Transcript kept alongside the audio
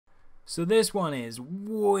So this one is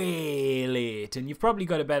way late, and you've probably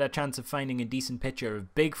got a better chance of finding a decent picture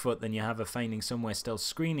of Bigfoot than you have of finding somewhere still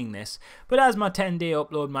screening this, but as my 10-day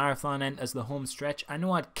upload marathon enters the home stretch, I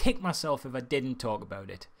know I'd kick myself if I didn't talk about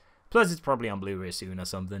it. Plus it's probably on Blu-ray soon or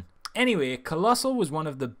something. Anyway, Colossal was one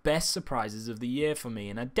of the best surprises of the year for me,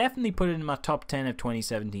 and I definitely put it in my top 10 of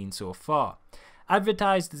 2017 so far.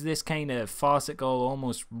 Advertised as this kind of farcical,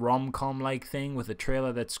 almost rom-com-like thing with a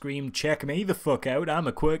trailer that screamed, "Check me the fuck out, I'm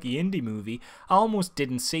a quirky indie movie," I almost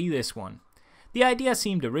didn't see this one. The idea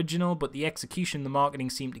seemed original, but the execution the marketing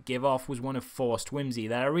seemed to give off was one of forced whimsy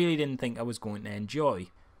that I really didn't think I was going to enjoy.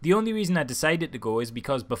 The only reason I decided to go is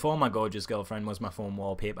because before my gorgeous girlfriend was my phone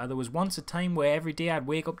wallpaper, there was once a time where every day I'd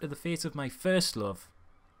wake up to the face of my first love,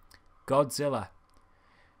 Godzilla.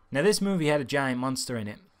 Now this movie had a giant monster in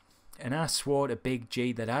it, and I swore to Big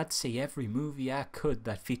G that I'd see every movie I could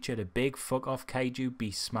that featured a big fuck-off kaiju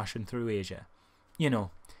beast smashing through Asia. You know,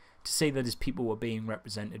 to say that his people were being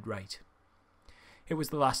represented right. It was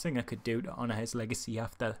the last thing I could do to honour his legacy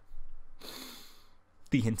after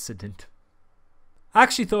the incident. I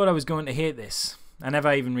actually thought I was going to hate this. I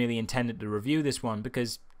never even really intended to review this one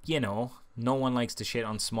because, you know, no one likes to shit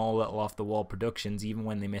on small little off-the-wall productions even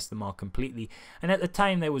when they miss the mark completely, and at the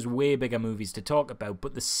time there was way bigger movies to talk about,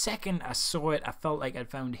 but the second I saw it I felt like I'd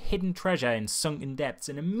found hidden treasure in sunken depths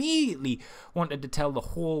and immediately wanted to tell the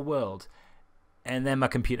whole world. And then my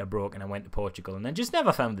computer broke and I went to Portugal and I just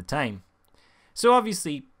never found the time. So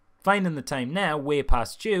obviously, finding the time now, way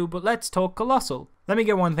past due, but let's talk Colossal. Let me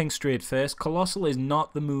get one thing straight first, Colossal is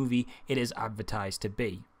not the movie it is advertised to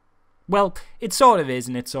be. Well, it sort of is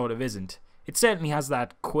and it sort of isn't. It certainly has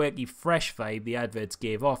that quirky, fresh vibe the adverts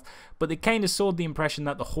gave off, but they kind of sold the impression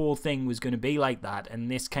that the whole thing was going to be like that, and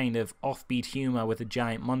this kind of offbeat humour with a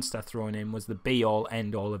giant monster thrown in was the be-all,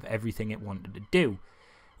 end-all of everything it wanted to do.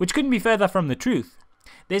 Which couldn't be further from the truth.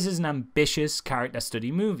 This is an ambitious character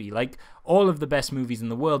study movie. Like all of the best movies in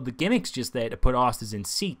the world, the gimmick's just there to put arses in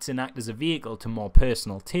seats and act as a vehicle to more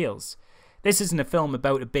personal tales. This isn't a film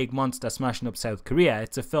about a big monster smashing up South Korea,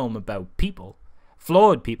 it's a film about people.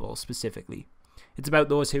 Flawed people, specifically. It's about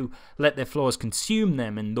those who let their flaws consume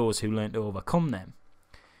them and those who learn to overcome them.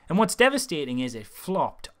 And what's devastating is it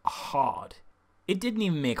flopped hard. It didn't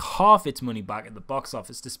even make half its money back at the box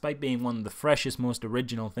office despite being one of the freshest, most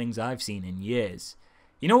original things I've seen in years.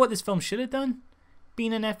 You know what this film should have done?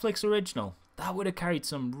 Been a Netflix original. That would have carried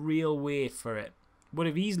some real weight for it. Would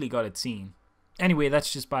have easily got it seen. Anyway,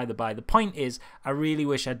 that's just by the by. The point is, I really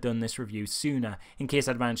wish I'd done this review sooner, in case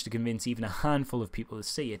I'd managed to convince even a handful of people to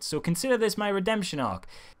see it. So consider this my redemption arc.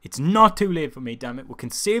 It's not too late for me, damn it. We can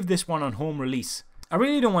save this one on home release. I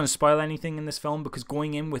really don't want to spoil anything in this film because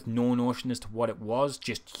going in with no notion as to what it was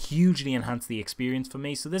just hugely enhanced the experience for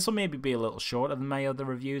me, so this will maybe be a little shorter than my other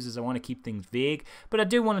reviews as I want to keep things vague, but I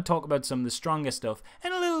do want to talk about some of the stronger stuff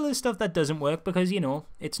and a little of the stuff that doesn't work because, you know,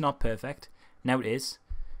 it's not perfect. Now it is.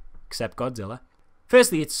 Except Godzilla.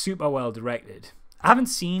 Firstly, it's super well directed. I haven't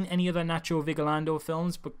seen any other Nacho Vigilando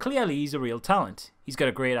films, but clearly he's a real talent. He's got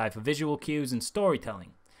a great eye for visual cues and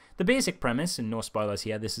storytelling. The basic premise, and no spoilers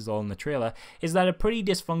here, this is all in the trailer, is that a pretty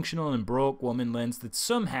dysfunctional and broke woman learns that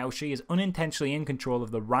somehow she is unintentionally in control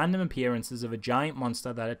of the random appearances of a giant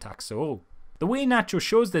monster that attacks Seoul. The way Nacho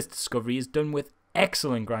shows this discovery is done with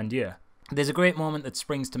excellent grandeur. There's a great moment that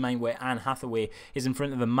springs to mind where Anne Hathaway is in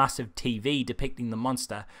front of a massive TV depicting the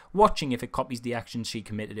monster, watching if it copies the actions she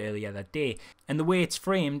committed earlier that day, and the way it's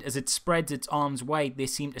framed, as it spreads its arms wide, they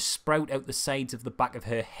seem to sprout out the sides of the back of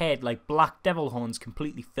her head like black devil horns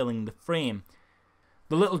completely filling the frame.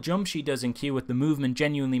 The little jump she does in cue with the movement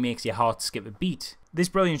genuinely makes your heart skip a beat. This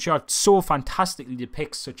brilliant shot so fantastically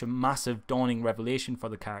depicts such a massive, dawning revelation for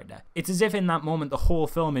the character. It's as if in that moment the whole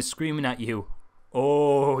film is screaming at you,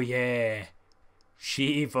 "Oh yeah,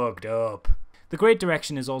 she fucked up." The great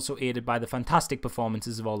direction is also aided by the fantastic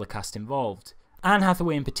performances of all the cast involved. Anne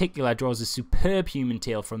Hathaway in particular draws a superb human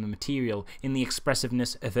tale from the material in the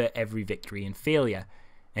expressiveness of her every victory and failure.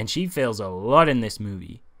 And she fails a lot in this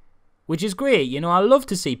movie. Which is great, you know, I love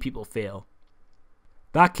to see people fail.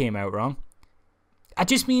 That came out wrong. I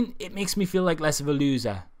just mean, it makes me feel like less of a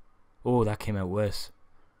loser. Oh, that came out worse.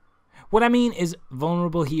 What I mean is,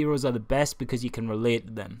 vulnerable heroes are the best because you can relate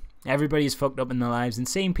to them. Everybody's fucked up in their lives, and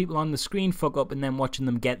seeing people on the screen fuck up and then watching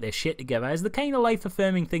them get their shit together is the kind of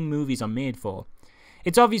life-affirming thing movies are made for.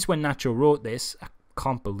 It's obvious when Nacho wrote this, I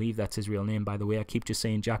can't believe that's his real name by the way, I keep just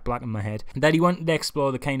saying Jack Black in my head, that he wanted to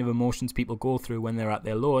explore the kind of emotions people go through when they're at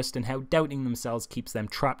their lowest and how doubting themselves keeps them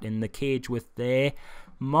trapped in the cage with their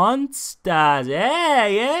monsters.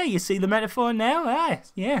 Yeah, you see the metaphor now?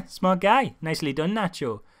 Yeah, smart guy. Nicely done,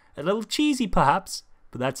 Nacho. A little cheesy perhaps,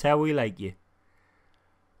 but that's how we like you.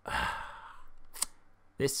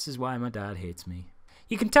 This is why my dad hates me.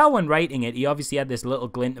 You can tell when writing it, he obviously had this little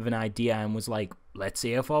glint of an idea and was like, let's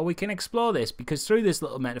see how far we can explore this, because through this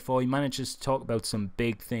little metaphor he manages to talk about some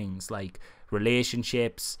big things like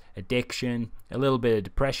relationships, addiction, a little bit of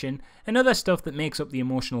depression, and other stuff that makes up the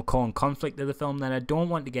emotional core and conflict of the film that I don't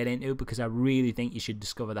want to get into because I really think you should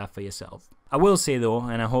discover that for yourself. I will say though,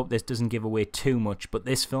 and I hope this doesn't give away too much, but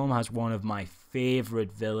this film has one of my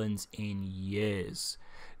favourite villains in years.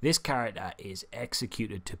 This character is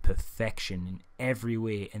executed to perfection in every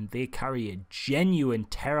way, and they carry a genuine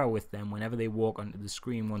terror with them whenever they walk onto the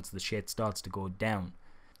screen once the shit starts to go down.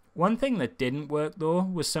 One thing that didn't work though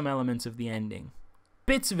was some elements of the ending.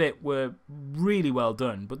 Bits of it were really well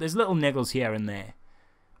done, but there's little niggles here and there.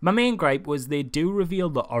 My main gripe was they do reveal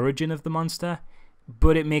the origin of the monster,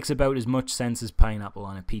 but it makes about as much sense as pineapple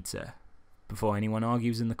on a pizza. Before anyone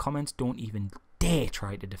argues in the comments, don't even dare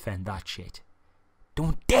try to defend that shit.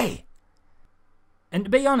 Don't dare! And to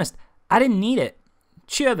be honest, I didn't need it.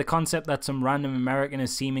 Sure, the concept that some random American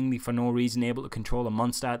is seemingly for no reason able to control a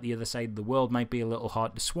monster at the other side of the world might be a little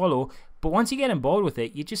hard to swallow, but once you get on board with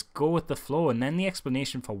it, you just go with the flow, and then the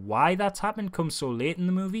explanation for why that's happened comes so late in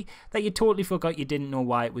the movie that you totally forgot you didn't know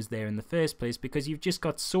why it was there in the first place because you've just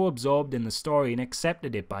got so absorbed in the story and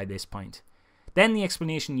accepted it by this point. Then the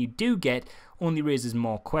explanation you do get only raises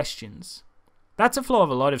more questions. That's a flaw of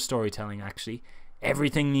a lot of storytelling actually.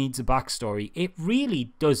 Everything needs a backstory. It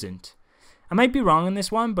really doesn't. I might be wrong on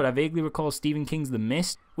this one, but I vaguely recall Stephen King's The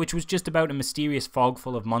Mist, which was just about a mysterious fog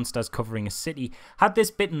full of monsters covering a city, had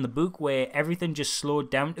this bit in the book where everything just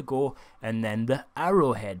slowed down to go, and then the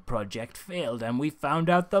Arrowhead project failed, and we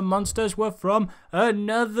found out the monsters were from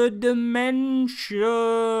another dimension.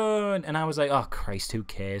 And I was like, oh Christ, who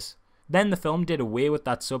cares? Then the film did away with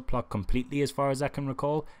that subplot completely as far as I can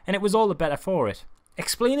recall, and it was all the better for it.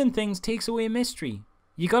 Explaining things takes away mystery.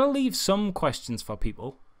 You gotta leave some questions for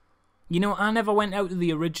people. You know, I never went out to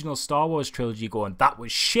the original Star Wars trilogy going, that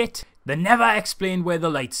was shit. They never explained where the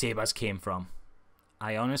lightsabers came from.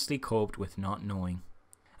 I honestly coped with not knowing.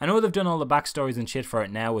 I know they've done all the backstories and shit for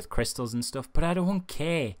it now with crystals and stuff, but I don't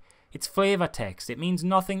care. It's flavor text. It means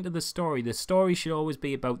nothing to the story. The story should always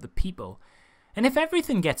be about the people. And if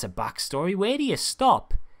everything gets a backstory, where do you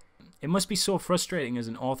stop? It must be so frustrating as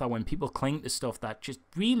an author when people cling to stuff that just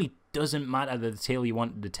really doesn't matter to the tale you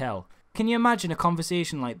wanted to tell. Can you imagine a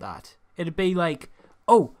conversation like that? It'd be like,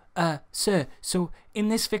 oh, sir, so in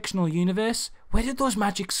this fictional universe, where did those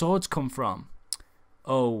magic swords come from?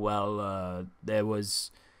 Oh, well, there was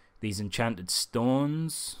these enchanted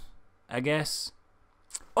stones, I guess.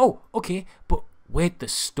 Oh, okay, but where'd the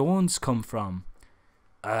stones come from?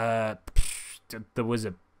 There was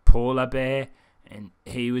a polar bear, and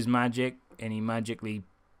he was magic, and he magically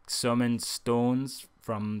summoned stones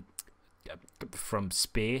from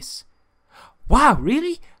space. Wow,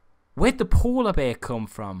 really? Where'd the polar bear come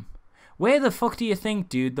from? Where the fuck do you think,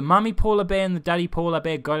 dude? The mommy polar bear and the daddy polar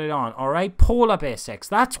bear got it on, alright? Polar bear sex,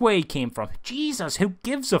 that's where he came from. Jesus, who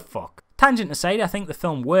gives a fuck? Tangent aside, I think the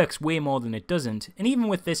film works way more than it doesn't, and even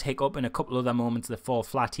with this hiccup and a couple other moments that fall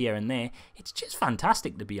flat here and there, it's just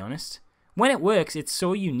fantastic to be honest. When it works, it's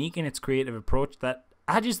so unique in its creative approach that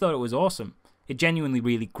I just thought it was awesome. It genuinely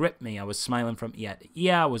really gripped me. I was smiling from ear to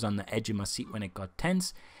ear, I was on the edge of my seat when it got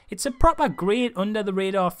tense. It's a proper great under the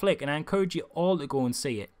radar flick, and I encourage you all to go and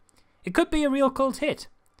see it. It could be a real cult hit.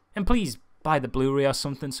 And please buy the Blu-ray or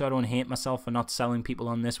something so I don't hate myself for not selling people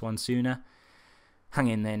on this one sooner. Hang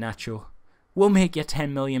in there, Nacho. We'll make your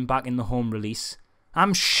 10 million back in the home release.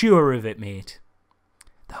 I'm sure of it, mate.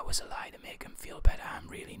 That was a lie to make him feel better. I'm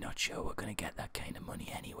really not sure we're going to get that kind of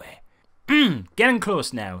money anyway. Getting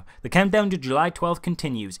close now. The countdown to July 12th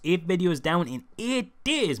continues. 8 videos down in 8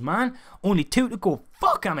 days, man. Only 2 to go.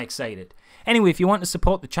 Fuck, I'm excited. Anyway, if you want to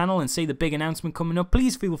support the channel and see the big announcement coming up,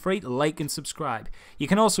 please feel free to like and subscribe. You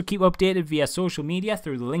can also keep updated via social media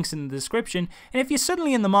through the links in the description, and if you're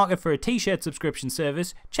suddenly in the market for a t-shirt subscription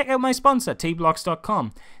service, check out my sponsor,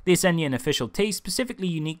 tblocks.com. They send you an official tee specifically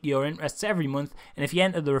unique to your interests every month, and if you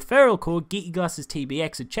enter the referral code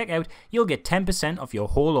GeekyGlassesTBX at checkout, you'll get 10% off your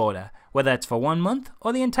whole order, whether it's for 1 month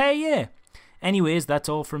or the entire year. Anyways, that's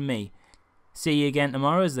all from me. See you again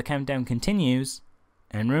tomorrow as the countdown continues,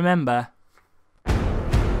 and remember,